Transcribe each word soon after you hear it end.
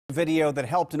Video that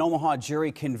helped an Omaha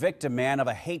jury convict a man of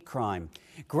a hate crime.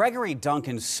 Gregory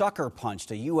Duncan sucker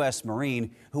punched a U.S.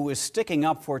 Marine who was sticking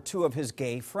up for two of his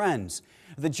gay friends.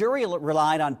 The jury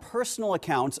relied on personal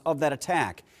accounts of that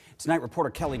attack. Tonight, reporter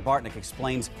Kelly Bartnick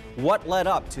explains what led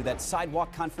up to that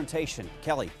sidewalk confrontation.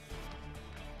 Kelly.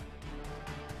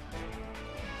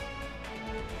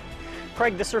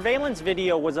 Craig, the surveillance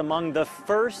video was among the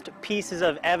first pieces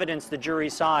of evidence the jury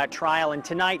saw at trial, and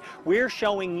tonight we're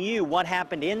showing you what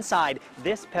happened inside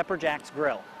this Pepperjax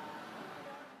grill.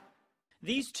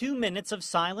 These 2 minutes of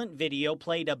silent video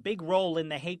played a big role in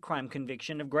the hate crime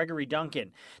conviction of Gregory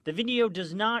Duncan. The video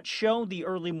does not show the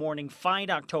early morning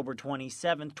fight, October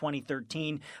 27,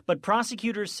 2013, but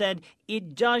prosecutors said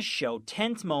it does show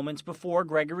tense moments before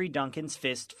Gregory Duncan's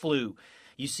fist flew.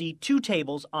 You see two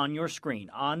tables on your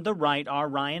screen. On the right are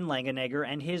Ryan Langenegger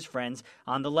and his friends.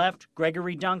 On the left,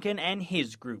 Gregory Duncan and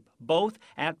his group, both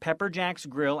at Pepperjax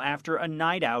Grill after a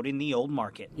night out in the Old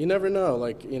Market. You never know,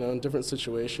 in different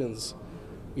situations,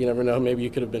 you never know, maybe you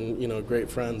could have been, great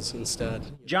friends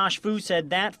instead. Josh Fu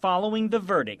said that following the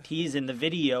verdict. He's in the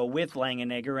video with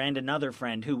Langenegger and another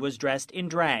friend who was dressed in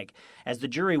drag. As the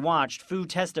jury watched, Fu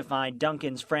testified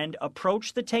Duncan's friend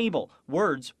approached the table.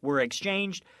 Words were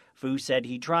exchanged. Fu said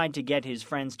he tried to get his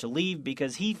friends to leave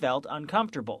because he felt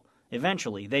uncomfortable.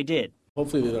 Eventually, they did.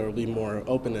 Hopefully there will be more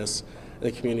openness in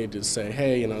the community to say,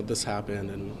 hey, this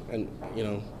happened, and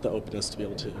the openness to be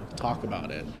able to talk about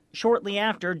it. Shortly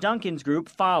after, Duncan's group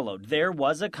followed. There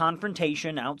was a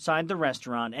confrontation outside the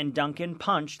restaurant, and Duncan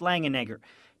punched Langenegger.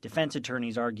 Defense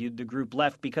attorneys argued the group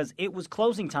left because it was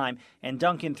closing time and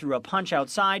Duncan threw a punch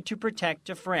outside to protect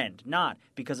a friend, not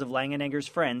because of Langenegger's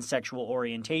friend's sexual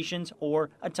orientations or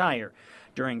attire.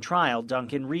 During trial,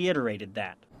 Duncan reiterated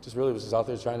that. Just really was out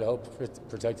there trying to help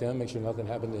protect him, make sure nothing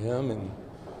happened to him, and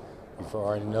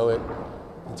before I know it,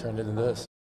 he turned into this.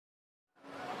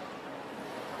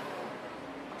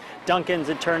 Duncan's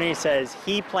attorney says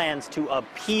he plans to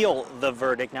appeal the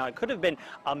verdict. Now, it could have been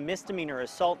a misdemeanor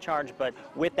assault charge, but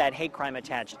with that hate crime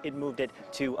attached, it moved it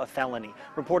to a felony.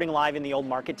 Reporting live in the Old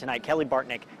Market tonight, Kelly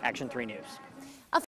Bartnick, Action 3 News.